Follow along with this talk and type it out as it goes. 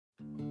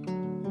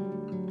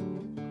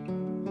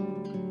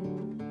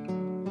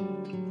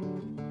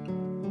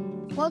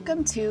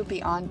Welcome to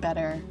Beyond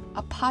Better,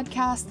 a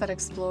podcast that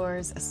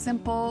explores a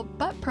simple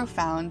but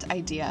profound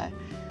idea.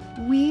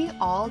 We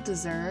all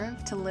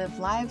deserve to live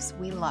lives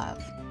we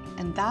love,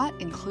 and that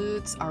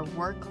includes our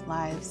work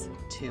lives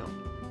too.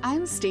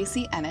 I'm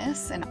Stacey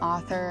Ennis, an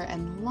author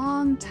and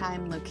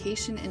longtime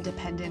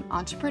location-independent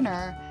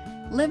entrepreneur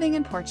living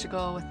in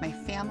Portugal with my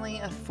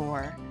family of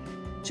 4.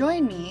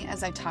 Join me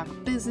as I talk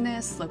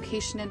business,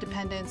 location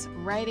independence,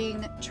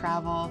 writing,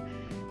 travel,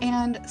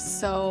 and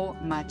so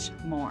much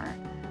more,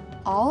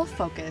 all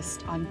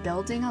focused on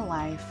building a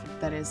life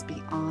that is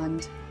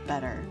beyond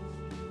better.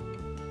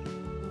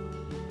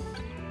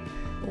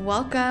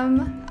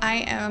 Welcome. I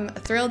am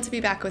thrilled to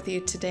be back with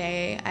you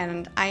today,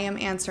 and I am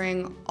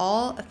answering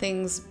all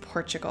things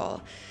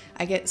Portugal.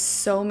 I get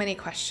so many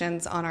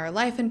questions on our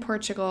life in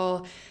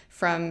Portugal,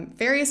 from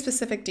very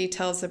specific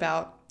details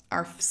about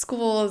our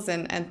schools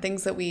and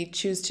things that we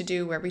choose to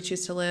do, where we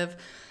choose to live,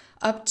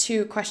 up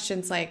to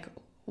questions like,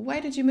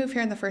 why did you move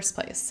here in the first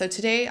place? So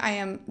today I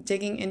am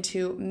digging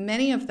into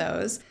many of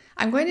those.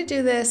 I'm going to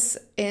do this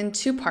in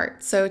 2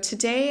 parts. So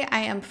today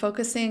I am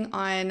focusing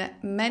on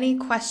many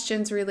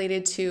questions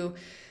related to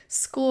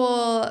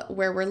school,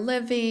 where we're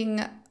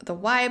living, the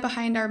why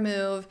behind our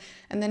move.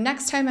 And the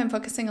next time I'm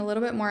focusing a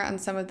little bit more on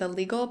some of the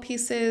legal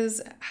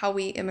pieces, how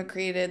we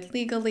immigrated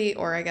legally,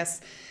 or I guess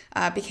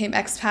became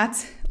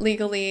expats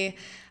legally,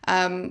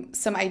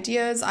 some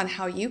ideas on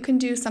how you can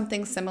do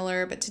something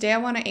similar. But today I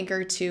want to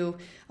anchor to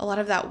a lot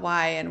of that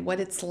why and what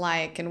it's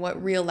like and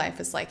what real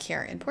life is like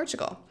here in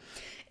Portugal.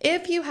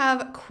 If you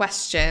have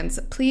questions,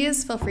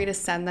 please feel free to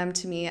send them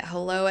to me at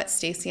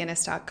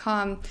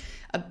hello@staceennis.com.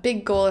 A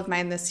big goal of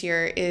mine this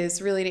year is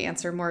really to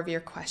answer more of your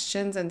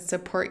questions and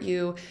support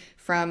you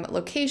from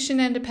location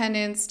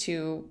independence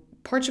to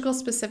Portugal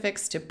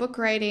specifics to book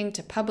writing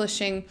to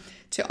publishing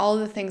to all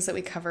the things that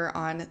we cover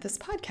on this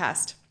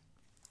podcast.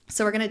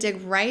 So we're going to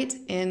dig right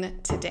in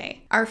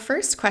today. Our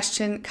first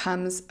question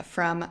comes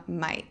from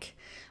Mike.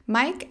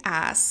 Mike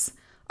asks,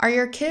 are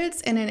your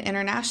kids in an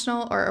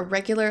international or a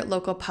regular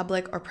local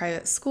public or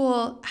private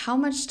school? How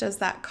much does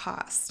that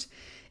cost?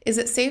 Is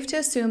it safe to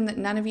assume that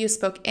none of you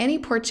spoke any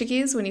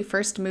Portuguese when you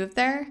first moved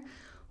there?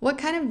 What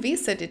kind of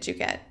visa did you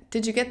get?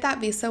 Did you get that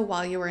visa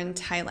while you were in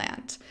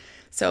Thailand?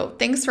 So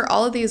thanks for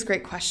all of these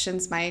great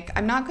questions, Mike.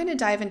 I'm not going to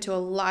dive into a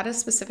lot of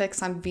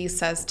specifics on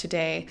visas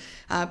today,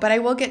 but I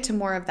will get to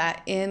more of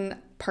that in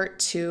part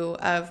 2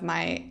 of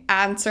my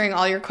answering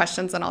all your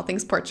questions on all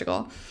things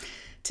Portugal.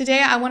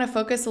 Today, I want to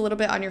focus a little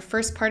bit on your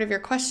first part of your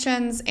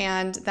questions,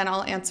 and then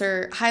I'll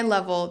answer high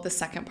level the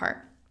second part.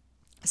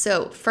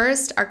 So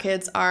first, our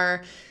kids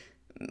are,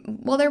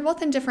 they're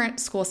both in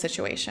different school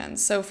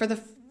situations. So for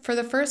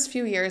the first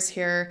few years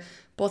here,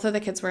 both of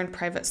the kids were in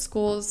private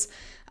schools.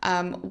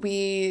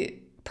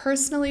 We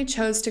personally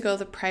chose to go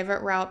the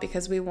private route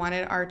because we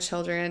wanted our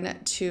children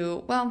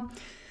to,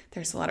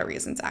 there's a lot of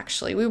reasons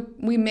actually.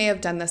 We may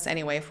have done this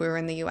anyway if we were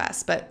in the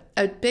US, but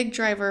a big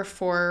driver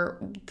for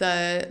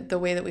the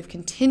way that we've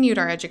continued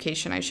our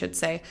education, I should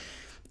say,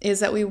 is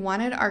that we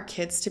wanted our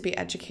kids to be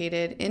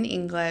educated in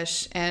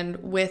English and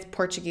with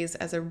Portuguese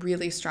as a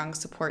really strong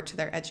support to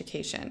their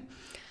education.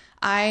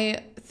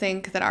 I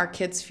think that our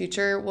kids'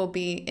 future will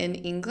be in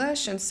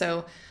English, and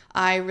so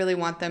I really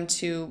want them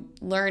to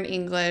learn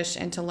English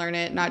and to learn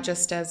it not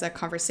just as a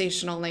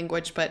conversational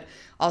language, but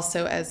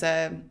also as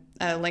a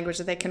language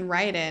that they can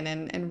write in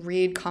and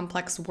read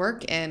complex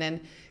work in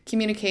and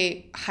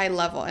communicate in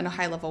a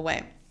high level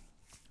way.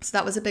 So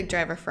that was a big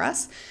driver for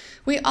us.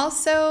 We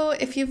also,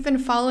 if you've been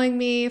following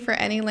me for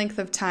any length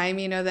of time,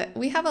 you know that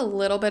we have a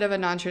little bit of a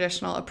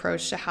non-traditional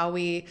approach to how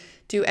we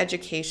do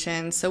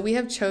education. So we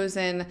have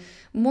chosen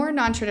more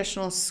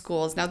non-traditional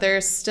schools. Now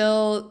there's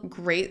still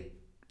great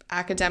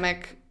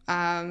academic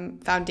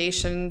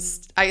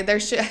foundations.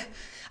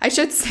 I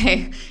should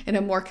say in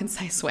a more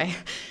concise way,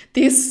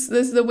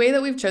 the way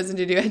that we've chosen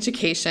to do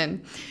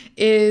education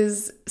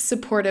is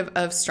supportive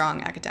of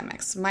strong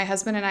academics. My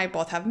husband and I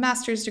both have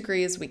master's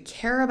degrees. We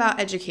care about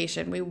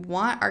education. We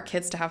want our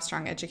kids to have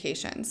strong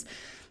educations.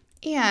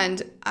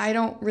 And I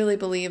don't really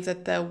believe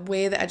that the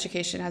way that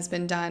education has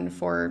been done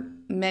for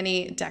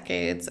many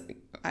decades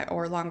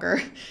or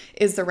longer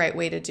is the right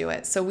way to do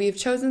it. So we've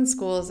chosen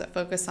schools that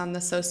focus on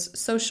the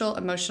social,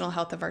 emotional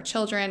health of our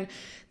children,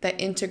 that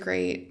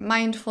integrate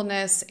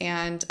mindfulness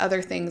and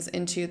other things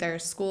into their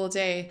school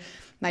day.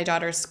 My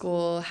daughter's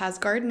school has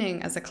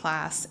gardening as a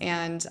class,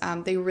 and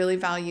they really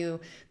value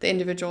the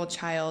individual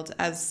child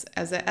as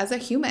a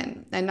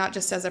human and not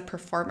just as a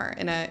performer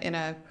in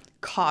a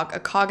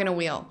cog in a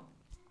wheel.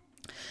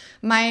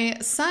 My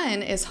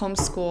son is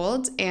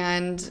homeschooled,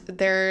 and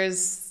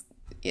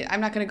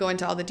I'm not going to go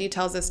into all the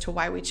details as to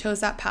why we chose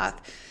that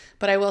path,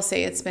 but I will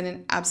say it's been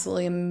an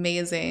absolutely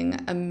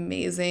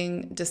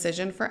amazing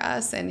decision for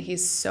us, and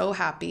he's so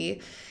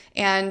happy.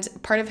 And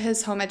part of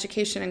his home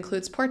education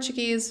includes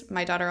Portuguese.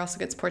 My daughter also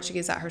gets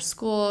Portuguese at her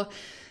school.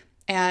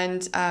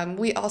 And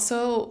we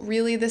also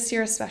really this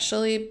year,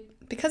 especially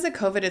because of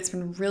COVID, it's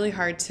been really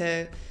hard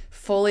to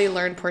fully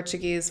learn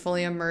Portuguese,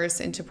 fully immerse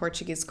into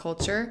Portuguese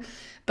culture.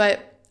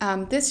 But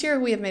This year,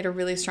 we have made a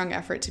really strong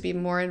effort to be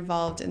more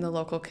involved in the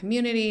local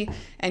community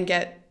and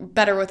get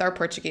better with our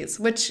Portuguese,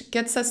 which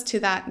gets us to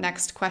that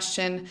next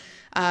question.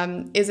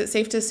 Is it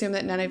safe to assume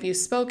that none of you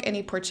spoke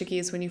any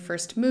Portuguese when you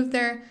first moved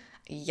there?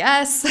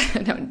 Yes.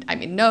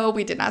 No,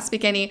 we did not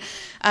speak any.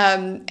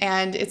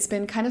 And it's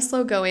been kind of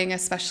slow going,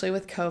 especially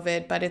with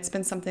COVID, but it's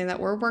been something that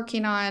we're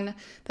working on,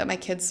 that my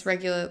kids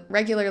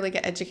regularly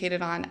get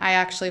educated on. I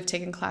actually have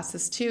taken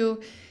classes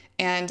too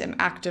and am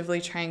actively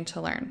trying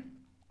to learn.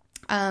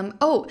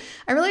 I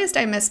realized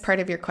I missed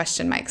part of your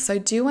question, Mike. So I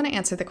do want to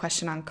answer the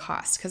question on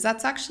cost, because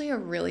that's actually a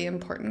really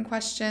important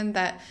question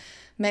that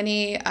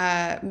many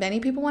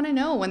people want to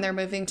know when they're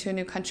moving to a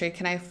new country.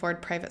 Can I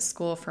afford private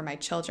school for my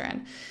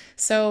children?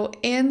 So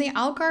in the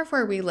Algarve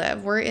where we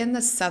live, we're in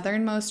the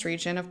southernmost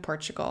region of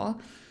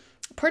Portugal.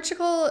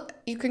 Portugal,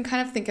 you can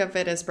kind of think of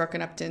it as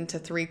broken up into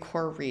 3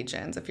 core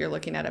regions if you're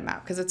looking at a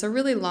map, because it's a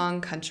really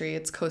long country,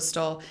 it's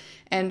coastal,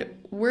 and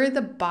we're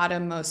the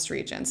bottommost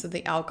region, so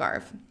the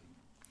Algarve.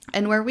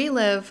 And where we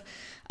live,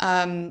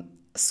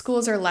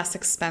 schools are less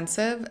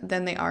expensive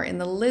than they are in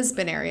the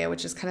Lisbon area,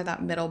 which is kind of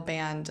that middle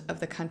band of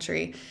the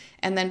country.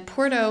 And then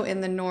Porto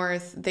in the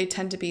north, they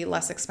tend to be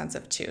less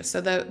expensive too. So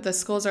the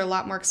schools are a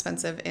lot more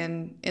expensive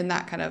in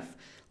that kind of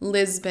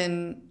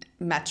Lisbon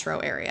metro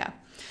area.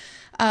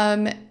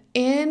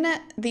 In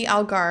the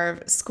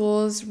Algarve,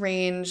 schools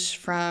range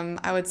from,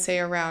 I would say,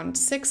 around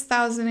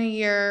 $6,000 a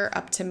year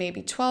up to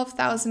maybe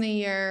 $12,000 a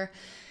year.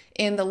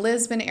 In the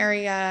Lisbon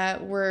area,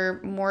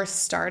 we're more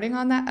starting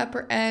on that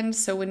upper end.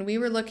 So when we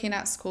were looking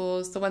at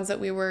schools, the ones that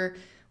we were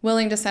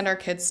willing to send our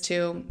kids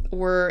to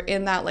were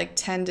in that like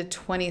 $10,000 to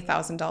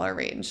 $20,000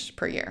 range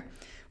per year,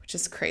 which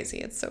is crazy.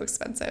 It's so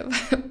expensive.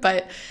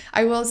 But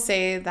I will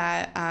say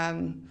that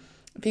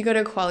if you go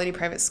to a quality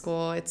private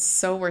school, it's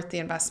so worth the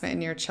investment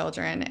in your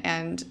children.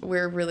 And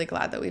we're really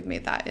glad that we've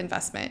made that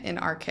investment in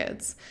our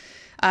kids.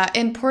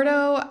 In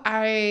Porto,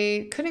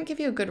 I couldn't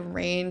give you a good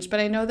range, but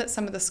I know that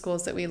some of the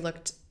schools that we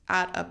looked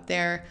at up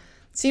there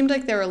seemed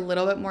like they were a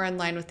little bit more in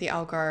line with the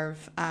Algarve,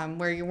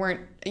 where you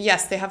weren't,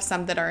 yes, they have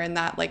some that are in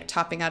that like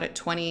topping out at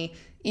 20,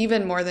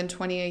 even more than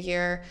 20 a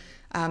year,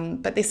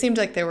 but they seemed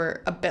like they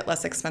were a bit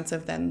less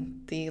expensive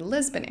than the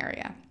Lisbon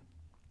area.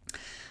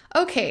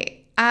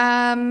 Okay,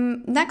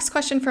 next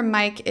question from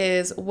Mike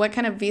is, what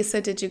kind of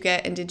visa did you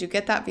get, and did you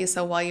get that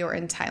visa while you were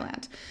in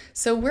Thailand?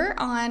 So we're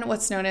on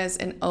what's known as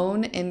an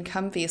own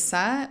income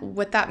visa.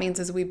 What that means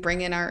is we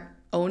bring in our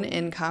own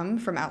income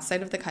from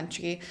outside of the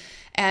country,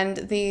 and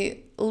the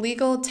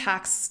legal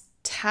the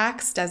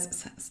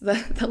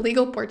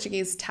legal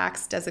Portuguese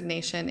tax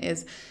designation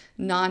is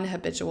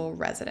non-habitual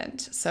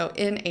resident, so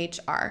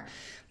NHR.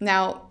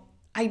 Now,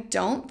 I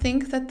don't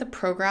think that the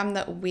program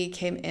that we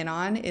came in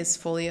on is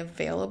fully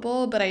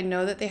available, but I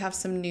know that they have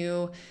some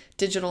new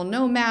digital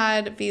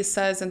nomad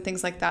visas and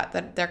things like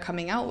that they're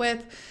coming out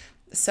with.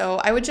 So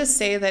I would just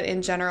say that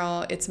in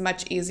general, it's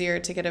much easier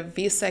to get a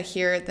visa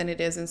here than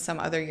it is in some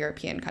other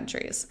European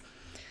countries.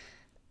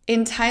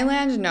 In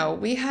Thailand, no,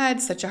 we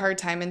had such a hard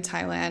time in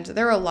Thailand.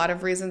 There were a lot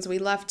of reasons we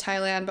left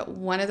Thailand, but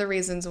one of the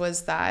reasons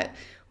was that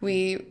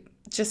we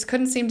just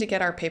couldn't seem to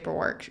get our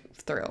paperwork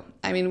through.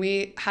 I mean,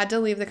 we had to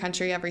leave the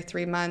country every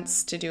 3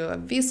 months to do a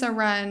visa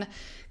run,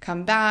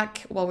 come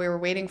back while we were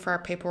waiting for our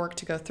paperwork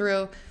to go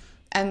through,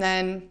 and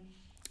then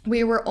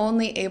we were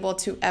only able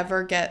to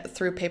ever get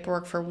through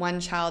paperwork for 1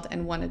 child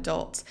and 1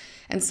 adult.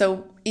 And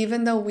so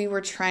even though we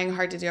were trying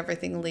hard to do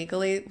everything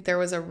legally, there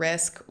was a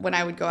risk when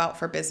I would go out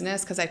for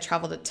business, because I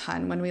traveled a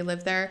ton when we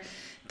lived there,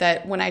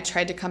 that when I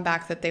tried to come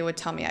back, that they would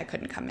tell me I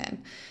couldn't come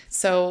in.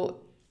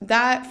 So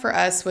that for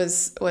us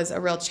was a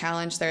real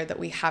challenge there that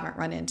we haven't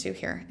run into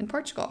here in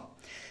Portugal.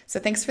 So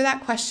thanks for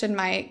that question,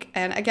 Mike.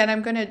 And again,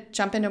 I'm going to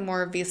jump into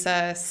more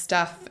visa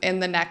stuff in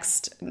the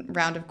next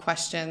round of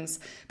questions,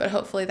 but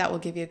hopefully that will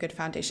give you a good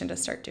foundation to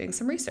start doing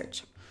some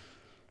research.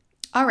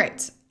 All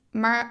right.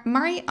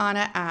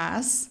 Mariana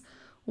asks,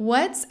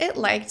 what's it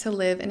like to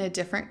live in a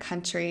different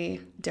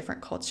country,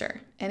 different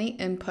culture? Any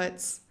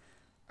inputs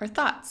or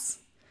thoughts?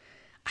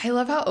 I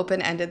love how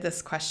open-ended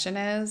this question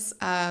is.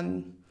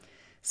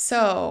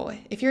 So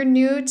if you're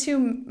new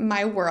to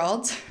my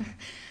world,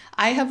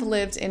 I have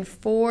lived in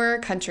 4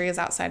 countries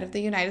outside of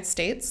the United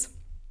States.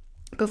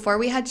 Before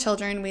we had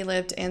children, we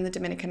lived in the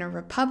Dominican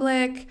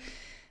Republic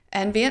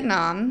and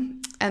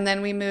Vietnam, and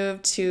then we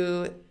moved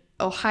to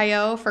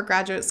Ohio for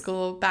graduate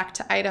school, back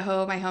to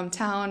Idaho, my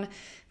hometown.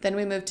 Then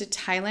we moved to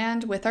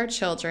Thailand with our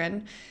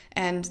children,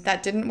 and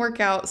that didn't work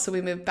out, so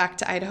we moved back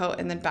to Idaho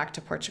and then back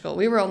to Portugal.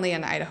 We were only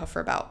in Idaho for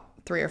about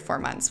 3 or 4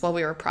 months while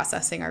we were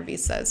processing our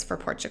visas for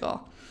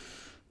Portugal.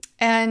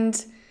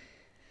 And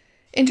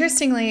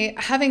interestingly,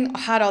 having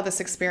had all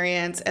this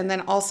experience and then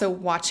also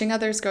watching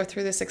others go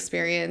through this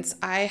experience,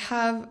 I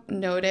have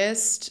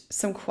noticed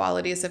some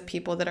qualities of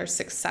people that are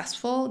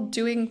successful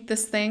doing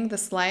this thing,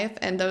 this life,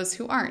 and those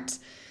who aren't.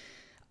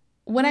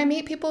 When I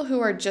meet people who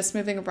are just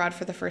moving abroad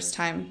for the first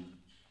time,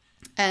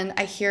 and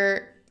I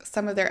hear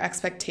some of their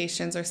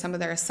expectations or some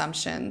of their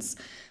assumptions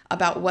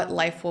about what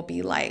life will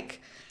be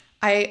like,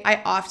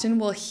 I'll often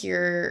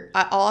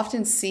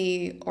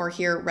see or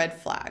hear red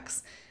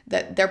flags.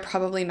 that they're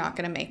probably not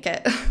going to make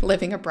it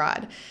living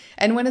abroad.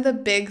 And one of the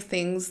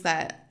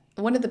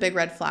big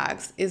red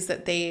flags is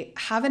that they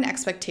have an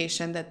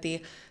expectation that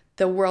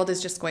the world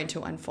is just going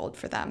to unfold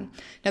for them.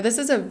 Now, this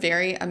is a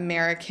very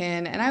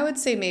American, and I would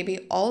say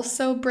maybe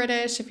also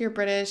British. If you're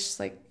British,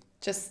 like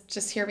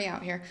just hear me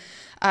out here.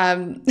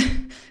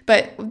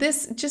 But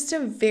this just a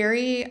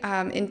very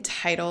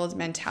entitled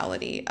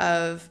mentality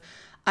of,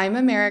 I'm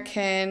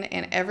American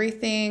and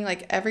everything,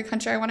 like every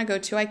country I want to go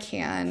to, I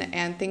can,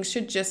 and things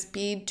should just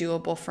be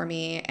doable for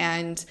me.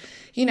 And,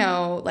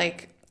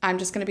 like I'm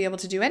just going to be able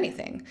to do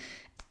anything.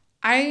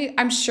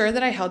 I'm sure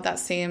that I held that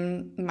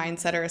same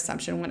mindset or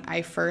assumption when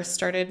I first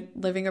started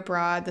living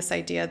abroad, this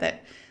idea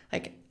that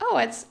like, oh,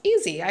 it's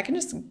easy. I can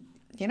just,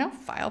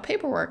 file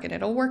paperwork and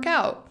it'll work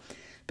out.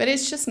 But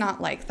it's just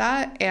not like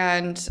that.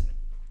 And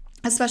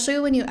especially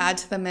when you add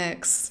to the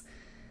mix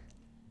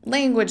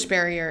language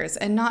barriers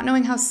and not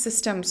knowing how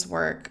systems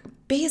work,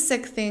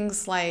 basic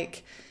things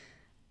like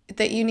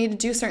that you need to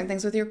do certain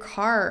things with your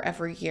car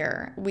every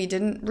year. We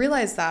didn't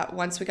realize that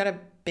once we got a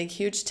big,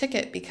 huge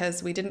ticket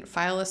because we didn't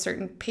file a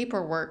certain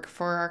paperwork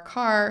for our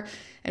car,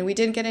 and we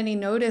didn't get any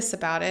notice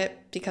about it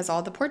because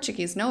all the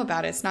Portuguese know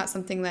about it. It's not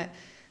something that,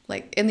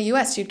 like in the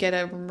US, you'd get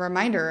a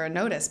reminder or a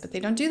notice, but they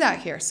don't do that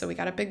here. So we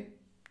got a big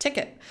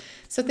ticket.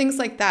 So things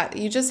like that.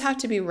 You just have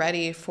to be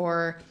ready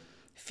for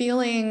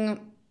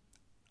feeling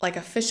like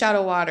a fish out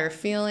of water,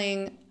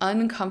 feeling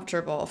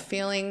uncomfortable,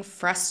 feeling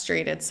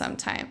frustrated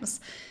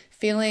sometimes,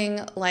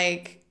 feeling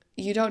like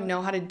you don't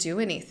know how to do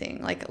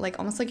anything, like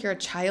almost like you're a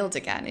child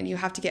again and you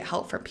have to get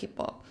help from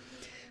people.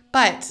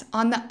 But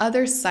on the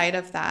other side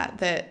of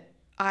that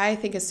I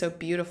think is so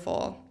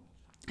beautiful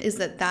is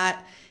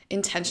that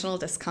intentional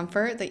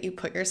discomfort that you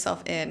put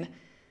yourself in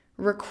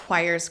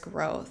requires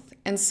growth.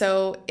 And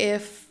so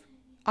if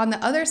on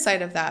the other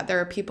side of that, there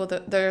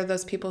are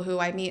those people who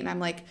I meet and I'm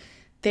like,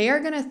 they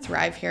are going to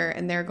thrive here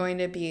and they're going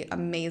to be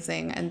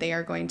amazing and they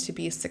are going to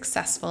be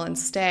successful and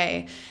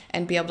stay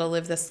and be able to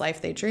live this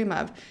life they dream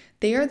of.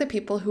 They are the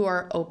people who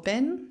are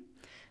open.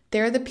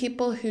 They're the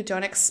people who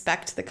don't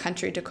expect the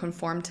country to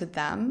conform to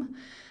them.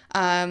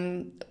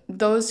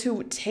 Those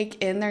who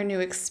take in their new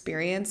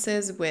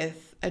experiences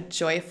with a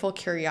joyful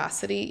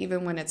curiosity,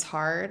 even when it's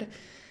hard.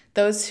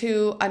 Those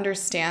who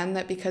understand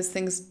that because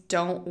things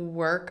don't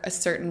work a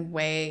certain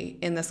way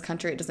in this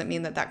country, it doesn't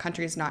mean that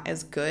country is not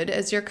as good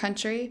as your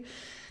country.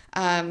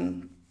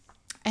 And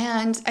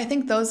I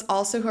think those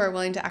also who are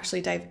willing to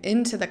actually dive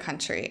into the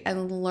country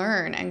and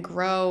learn and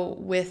grow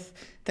with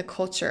the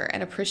culture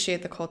and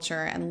appreciate the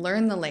culture and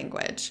learn the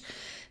language.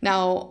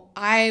 Now,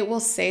 I will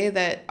say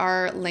that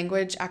our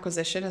language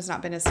acquisition has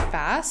not been as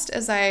fast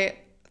as I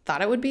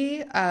thought it would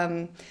be.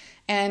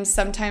 And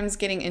sometimes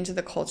getting into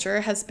the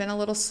culture has been a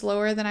little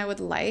slower than I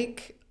would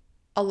like.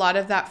 A lot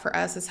of that for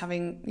us is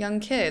having young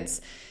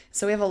kids.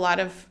 So we have a lot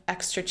of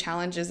extra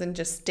challenges in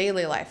just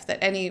daily life that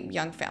any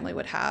young family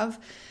would have.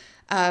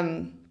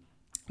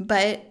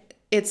 But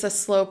it's a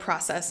slow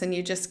process and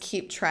you just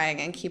keep trying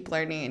and keep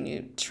learning and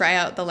you try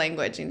out the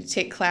language and you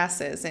take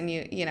classes and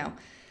you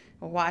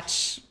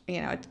watch,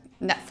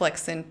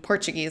 Netflix in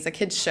Portuguese, a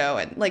kid's show,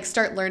 and like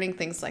start learning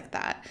things like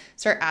that.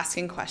 Start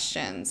asking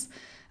questions.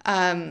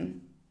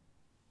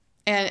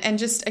 And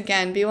just,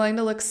 again, be willing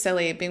to look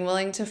silly, being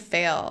willing to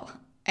fail.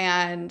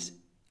 And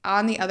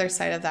on the other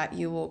side of that,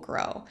 you will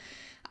grow.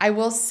 I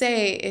will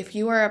say, if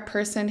you are a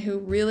person who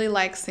really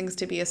likes things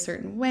to be a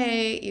certain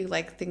way, you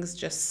like things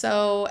just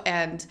so,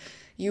 and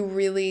you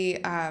really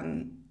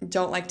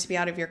don't like to be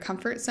out of your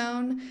comfort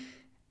zone,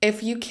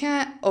 if you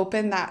can't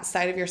open that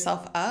side of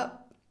yourself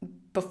up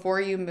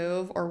before you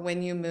move or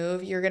when you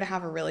move, you're going to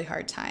have a really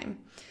hard time.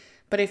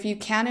 But if you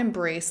can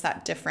embrace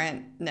that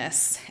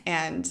differentness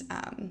and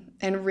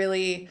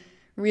really,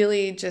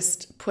 really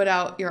just put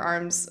out your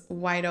arms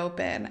wide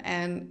open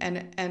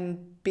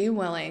and be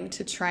willing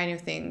to try new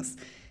things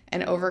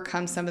and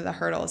overcome some of the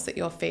hurdles that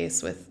you'll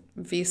face with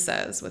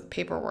visas, with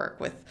paperwork,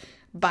 with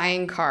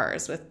buying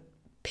cars, with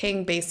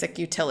paying basic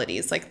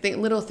utilities, like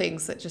little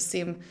things that just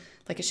seem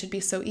like it should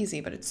be so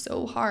easy, but it's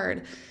so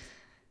hard.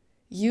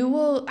 You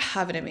will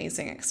have an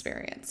amazing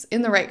experience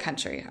in the right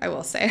country, I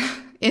will say.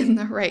 In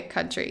the right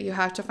country. You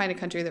have to find a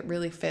country that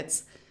really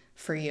fits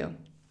for you.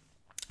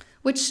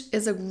 Which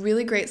is a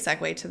really great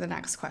segue to the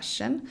next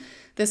question.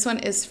 This one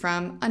is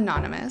from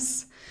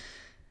Anonymous.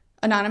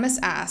 Anonymous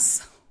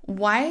asks,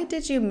 why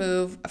did you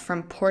move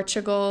from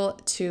Portugal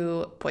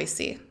to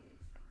Boise?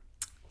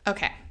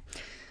 Okay,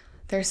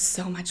 there's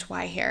so much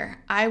why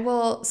here. I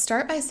will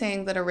start by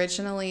saying that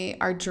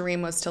originally our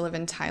dream was to live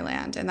in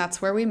Thailand, and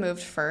that's where we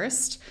moved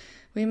first.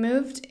 We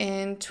moved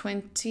in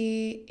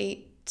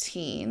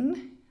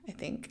 2018, I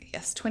think.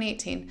 Yes,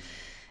 2018.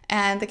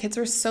 And the kids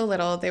were so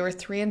little. They were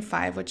 3 and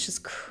 5, which is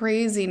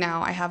crazy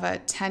now. I have a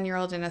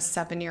 10-year-old and a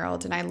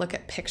 7-year-old, and I look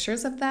at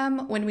pictures of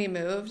them when we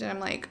moved, and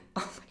I'm like,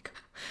 oh my God,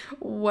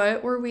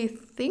 what were we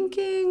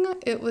thinking?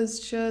 It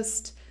was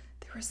just,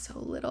 they were so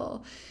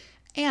little.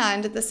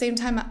 And at the same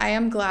time, I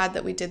am glad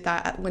that we did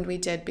that when we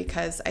did,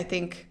 because I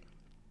think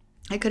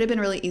it could have been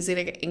really easy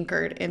to get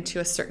anchored into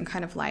a certain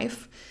kind of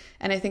life.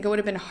 And I think it would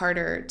have been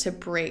harder to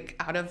break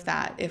out of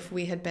that if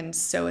we had been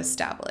so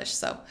established.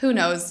 So who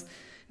knows?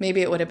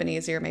 Maybe it would have been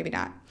easier, maybe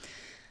not.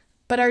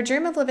 But our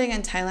dream of living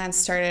in Thailand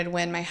started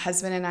when my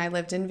husband and I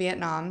lived in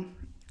Vietnam.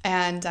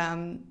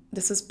 And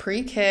this was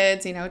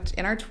pre-kids, in our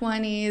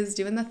 20s,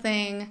 doing the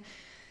thing.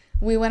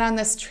 We went on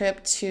this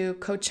trip to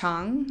Koh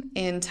Chang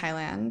in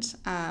Thailand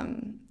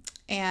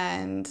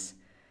and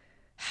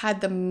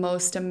had the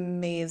most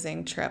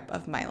amazing trip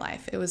of my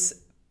life. It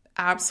was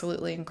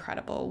absolutely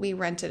incredible. We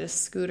rented a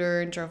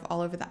scooter and drove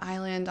all over the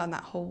island on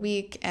that whole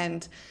week,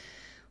 and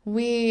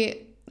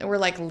we were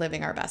like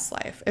living our best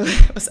life.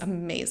 It was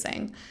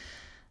amazing.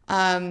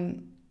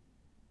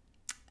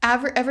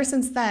 Ever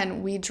since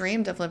then, we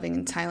dreamed of living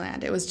in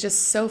Thailand. It was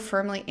just so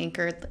firmly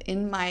anchored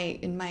in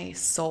my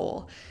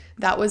soul.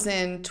 That was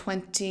in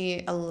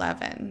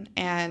 2011.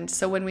 And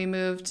so when we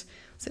moved,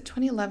 was it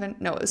 2011?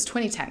 No, it was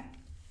 2010.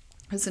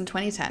 It was in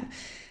 2010.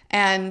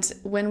 And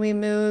when we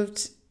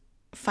moved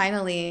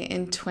finally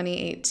in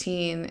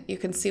 2018, you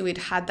can see we'd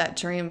had that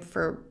dream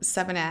for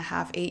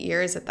 7.5, 8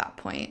 years at that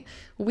point.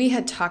 We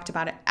had talked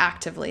about it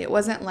actively. It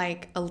wasn't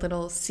like a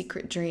little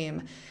secret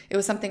dream. It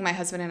was something my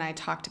husband and I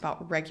talked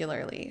about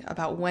regularly,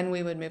 about when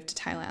we would move to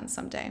Thailand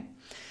someday.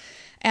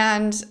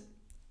 And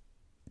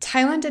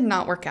Thailand did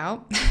not work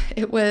out.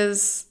 It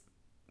was,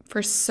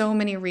 for so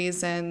many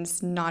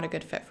reasons, not a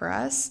good fit for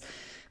us.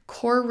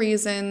 Core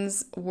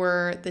reasons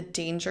were the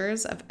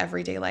dangers of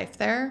everyday life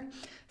there,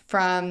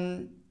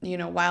 from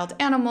wild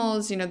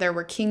animals. There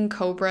were king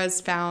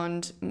cobras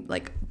found,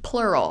 like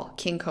plural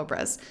king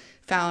cobras,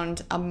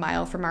 found a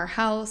mile from our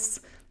house.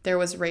 There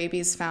was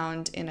rabies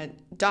found in a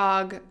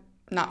dog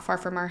not far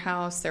from our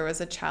house. There was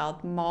a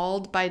child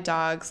mauled by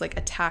dogs, like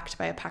attacked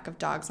by a pack of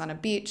dogs on a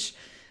beach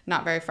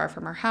not very far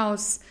from our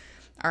house.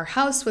 Our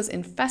house was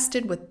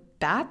infested with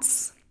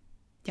bats.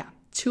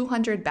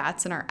 200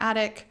 bats in our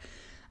attic.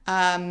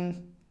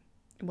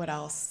 What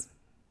else?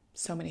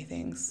 So many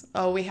things.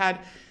 Oh, we had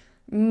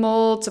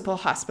multiple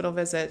hospital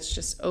visits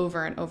just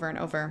over and over and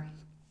over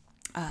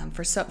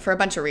for a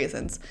bunch of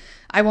reasons.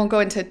 I won't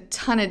go into a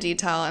ton of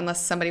detail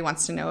unless somebody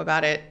wants to know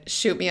about it.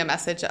 Shoot me a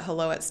message at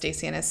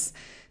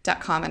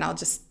hello@stacyennis.com and I'll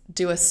just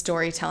do a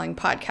storytelling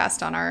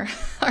podcast on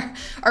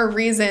our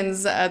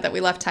reasons that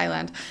we left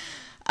Thailand.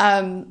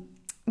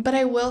 But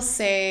I will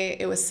say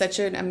it was such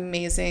an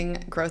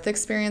amazing growth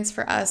experience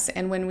for us.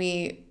 And when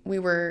we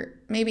were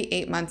maybe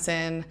 8 months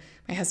in,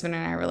 my husband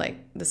and I were like,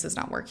 this is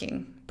not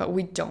working, but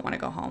we don't want to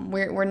go home.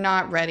 We're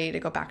not ready to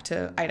go back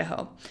to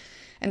Idaho.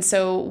 And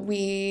so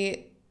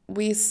we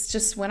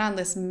just went on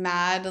this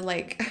mad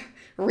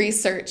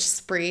research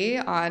spree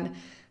on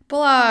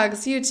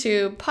blogs,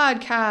 YouTube,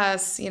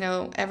 podcasts,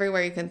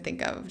 everywhere you can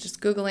think of,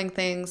 just Googling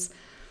things.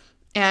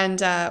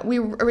 And we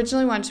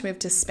originally wanted to move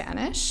to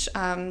Spanish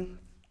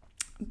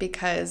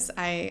because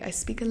I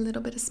speak a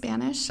little bit of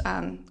Spanish.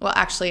 Well,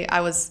 actually,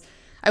 I will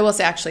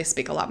say actually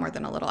speak a lot more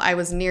than a little. I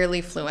was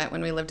nearly fluent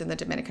when we lived in the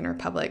Dominican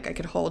Republic. I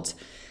could hold,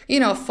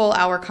 a full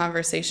hour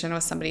conversation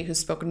with somebody who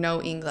spoke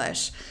no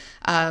English,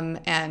 and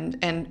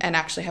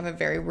actually have a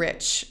very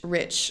rich,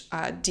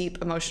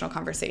 deep emotional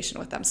conversation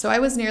with them. So I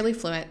was nearly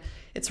fluent.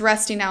 It's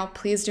rusty now.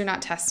 Please do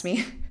not test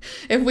me.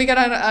 If we get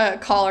on a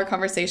call or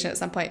conversation at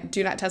some point,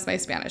 do not test my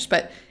Spanish,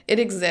 but it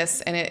exists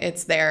and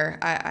it's there.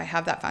 I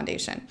have that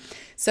foundation.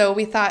 So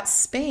we thought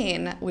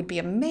Spain would be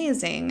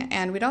amazing,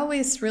 and we'd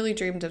always really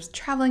dreamed of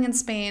traveling in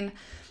Spain,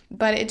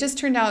 but it just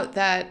turned out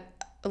that,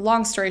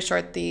 long story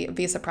short, the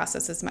visa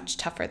process is much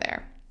tougher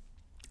there.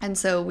 And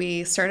so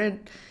we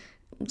started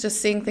just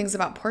seeing things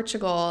about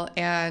Portugal,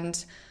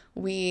 and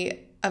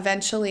we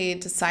eventually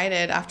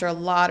decided after a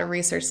lot of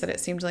research that it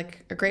seemed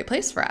like a great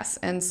place for us.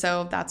 And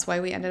so that's why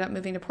we ended up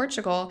moving to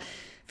Portugal.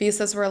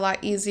 Visas were a lot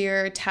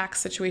easier, tax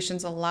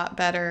situations a lot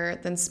better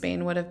than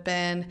Spain would have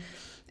been.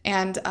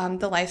 And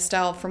the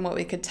lifestyle, from what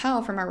we could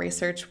tell from our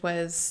research,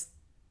 was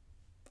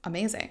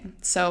amazing.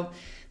 So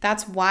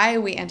that's why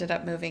we ended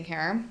up moving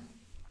here.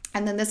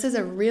 And then this is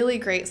a really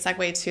great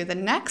segue to the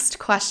next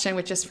question,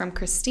 which is from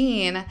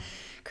Christine.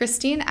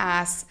 Christine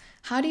asks,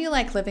 how do you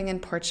like living in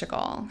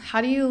Portugal?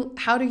 How do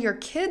your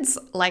kids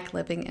like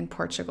living in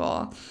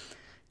Portugal?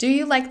 Do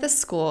you like the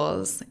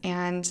schools?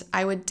 And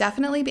I would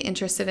definitely be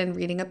interested in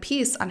reading a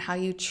piece on how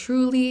you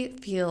truly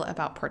feel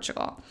about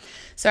Portugal.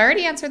 So I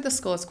already answered the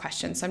schools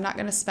question, so I'm not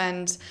going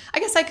to I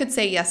guess I could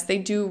say yes, they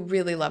do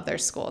really love their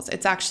schools.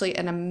 It's actually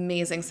an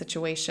amazing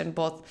situation,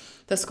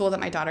 both the school that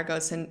my daughter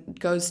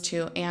goes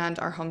to and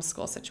our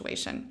homeschool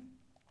situation.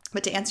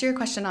 But to answer your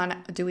question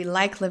on do we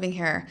like living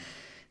here,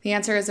 the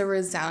answer is a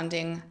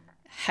resounding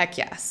heck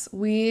yes.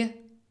 We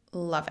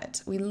love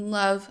it. We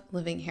love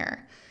living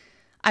here.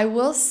 I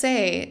will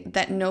say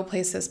that no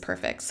place is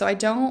perfect. So I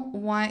don't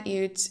want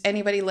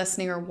anybody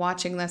listening or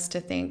watching this to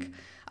think,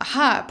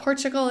 aha,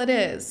 Portugal it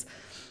is.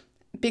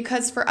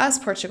 Because for us,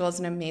 Portugal is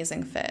an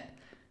amazing fit.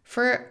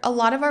 For a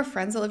lot of our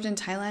friends that lived in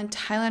Thailand,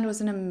 Thailand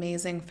was an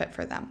amazing fit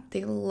for them.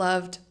 They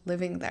loved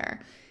living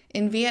there.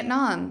 In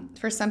Vietnam,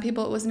 for some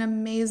people, it was an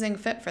amazing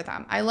fit for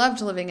them. I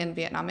loved living in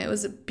Vietnam. It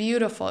was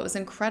beautiful. It was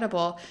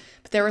incredible.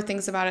 But there were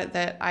things about it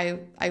that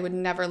I would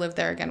never live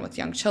there again with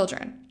young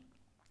children.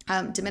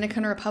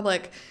 Dominican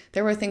Republic,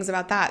 there were things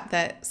about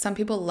that some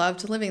people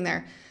loved living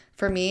there.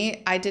 For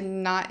me, I did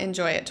not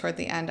enjoy it toward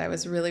the end. I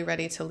was really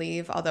ready to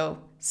leave, although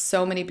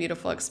so many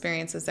beautiful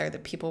experiences there. The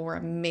people were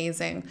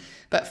amazing.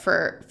 But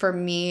for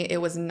me,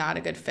 it was not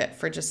a good fit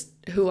for just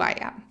who I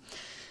am.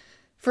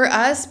 For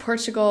us,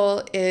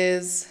 Portugal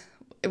is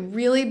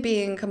really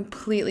being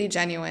completely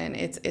genuine.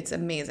 It's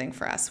amazing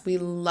for us. We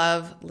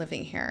love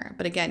living here.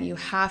 But again, you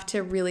have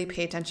to really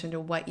pay attention to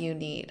what you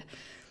need.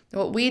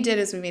 What we did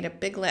is we made a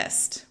big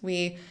list.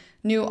 We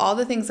knew all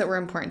the things that were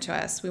important to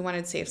us. We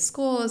wanted safe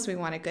schools. We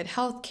wanted good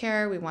health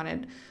care. We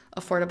wanted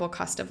affordable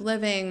cost of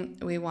living.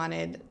 We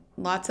wanted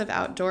lots of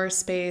outdoor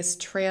space,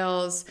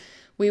 trails.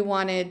 We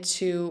wanted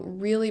to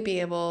really be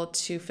able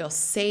to feel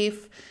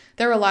safe.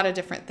 There were a lot of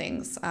different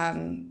things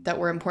that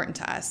were important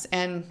to us.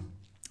 And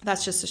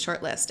that's just a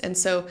short list. And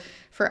so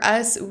for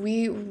us,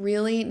 we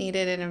really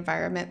needed an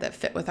environment that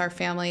fit with our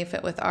family,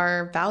 fit with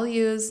our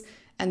values.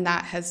 And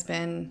that has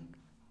been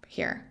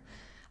here.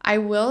 I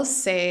will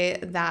say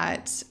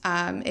that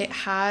it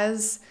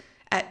has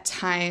at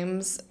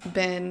times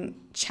been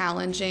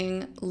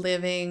challenging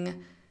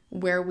living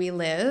where we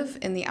live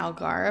in the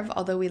Algarve.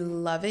 Although we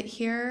love it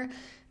here,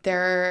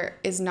 there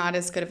is not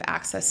as good of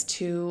access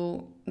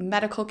to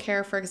medical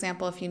care, for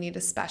example, if you need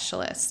a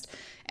specialist.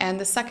 And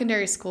the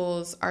secondary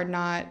schools are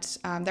not,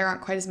 there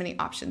aren't quite as many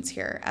options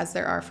here as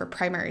there are for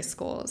primary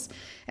schools.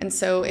 And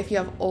so if you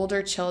have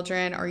older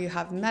children or you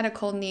have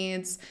medical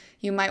needs,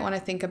 you might want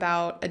to think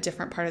about a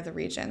different part of the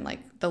region,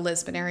 like the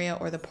Lisbon area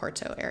or the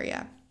Porto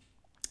area.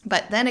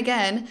 But then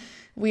again,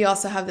 we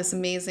also have this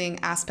amazing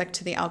aspect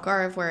to the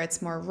Algarve where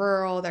it's more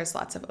rural, there's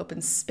lots of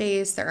open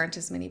space, there aren't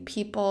as many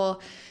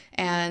people,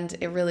 and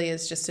it really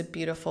is just a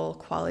beautiful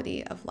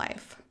quality of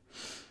life.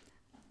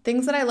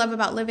 Things that I love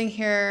about living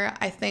here,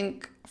 I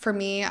think for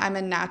me, I'm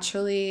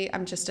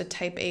just a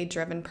type A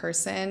driven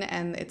person,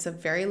 and it's a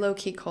very low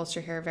key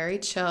culture here, very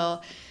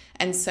chill.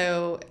 And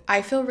so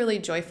I feel really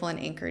joyful and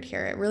anchored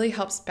here. It really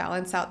helps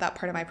balance out that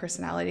part of my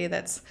personality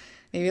that's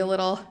maybe a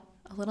little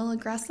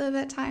aggressive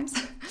at times.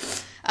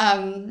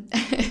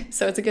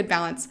 So it's a good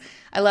balance.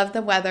 I love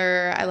the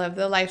weather. I love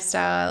the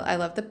lifestyle. I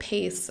love the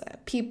pace,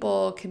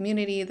 people,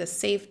 community, the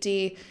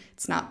safety.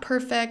 It's not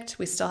perfect.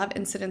 We still have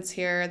incidents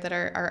here that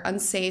are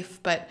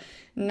unsafe, but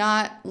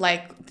not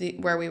like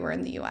where we were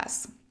in the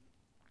US.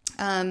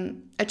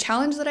 A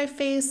challenge that I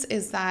face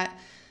is that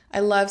I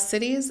love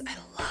cities.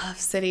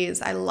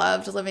 I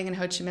loved living in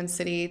Ho Chi Minh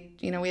City.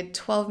 You know, we had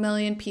 12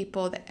 million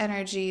people, the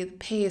energy, the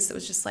pace. It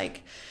was just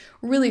like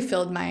really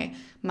filled my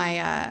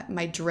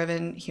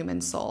driven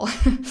human soul.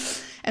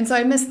 And so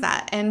I miss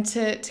that. And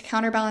to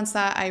counterbalance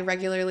that, I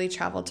regularly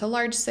travel to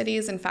large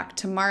cities. In fact,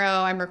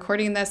 tomorrow I'm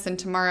recording this, and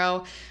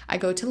tomorrow I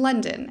go to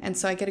London. And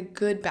so I get a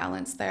good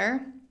balance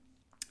there.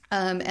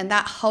 And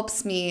that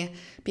helps me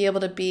be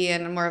able to be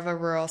in more of a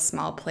rural,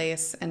 small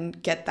place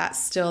and get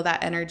that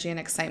energy and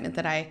excitement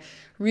that I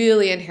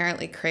really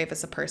inherently crave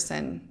as a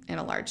person in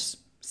a large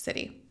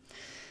city.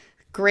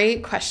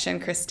 Great question,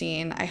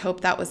 Christine. I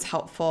hope that was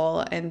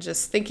helpful, and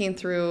just thinking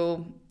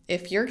through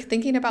if you're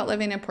thinking about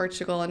living in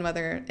Portugal and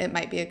whether it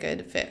might be a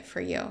good fit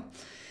for you.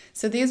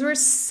 So these were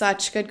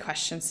such good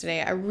questions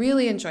today. I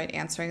really enjoyed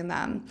answering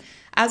them.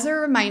 As a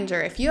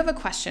reminder, if you have a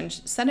question,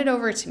 send it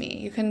over to me.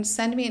 You can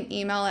send me an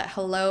email at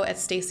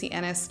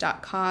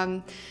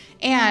hello@stacyennis.com.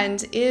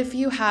 And if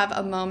you have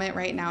a moment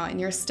right now and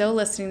you're still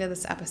listening to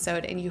this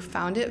episode and you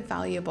found it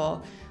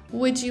valuable,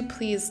 would you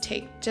please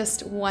take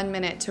just 1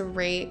 minute to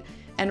rate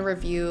and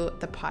review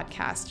the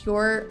podcast?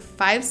 Your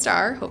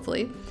 5-star,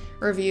 hopefully,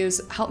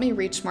 reviews help me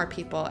reach more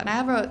people. And I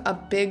have a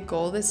big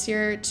goal this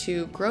year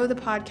to grow the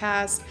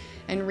podcast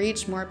and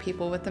reach more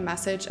people with the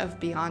message of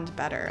Beyond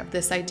Better, of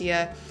this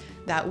idea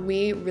that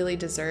we really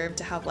deserve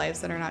to have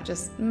lives that are not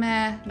just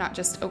meh, not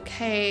just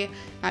okay,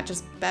 not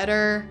just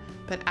better,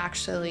 but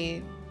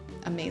actually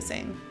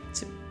amazing,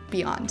 to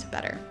beyond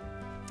better.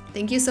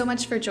 Thank you so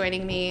much for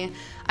joining me.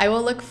 I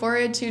will look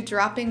forward to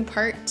dropping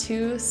part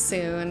 2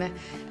 soon,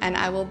 and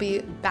I will be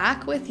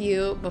back with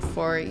you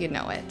before you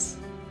know it.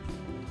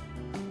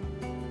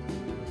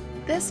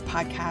 This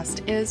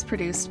podcast is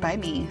produced by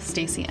me,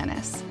 Stacey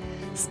Ennis.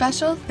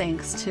 Special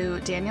thanks to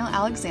Daniel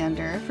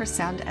Alexander for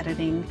sound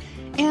editing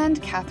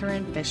and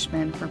Catherine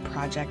Fishman for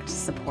project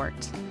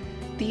support.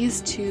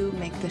 These two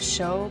make the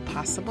show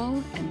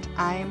possible, and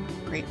I'm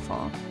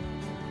grateful.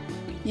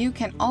 You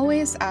can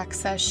always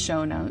access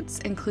show notes,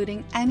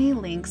 including any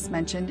links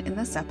mentioned in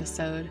this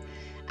episode,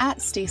 at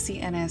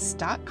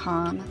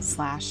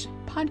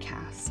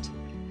stacyennis.com/podcast.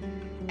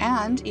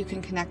 And you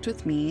can connect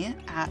with me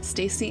at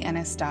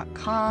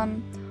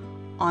stacyennis.com,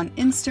 on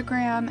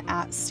Instagram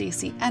at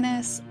Stacey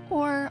Ennis,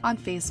 or on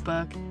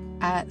Facebook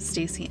at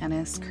Stacey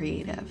Ennis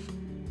Creative.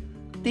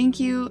 Thank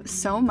you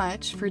so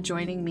much for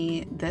joining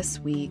me this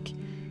week.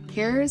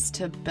 Here's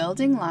to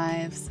building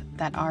lives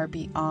that are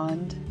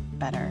beyond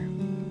better.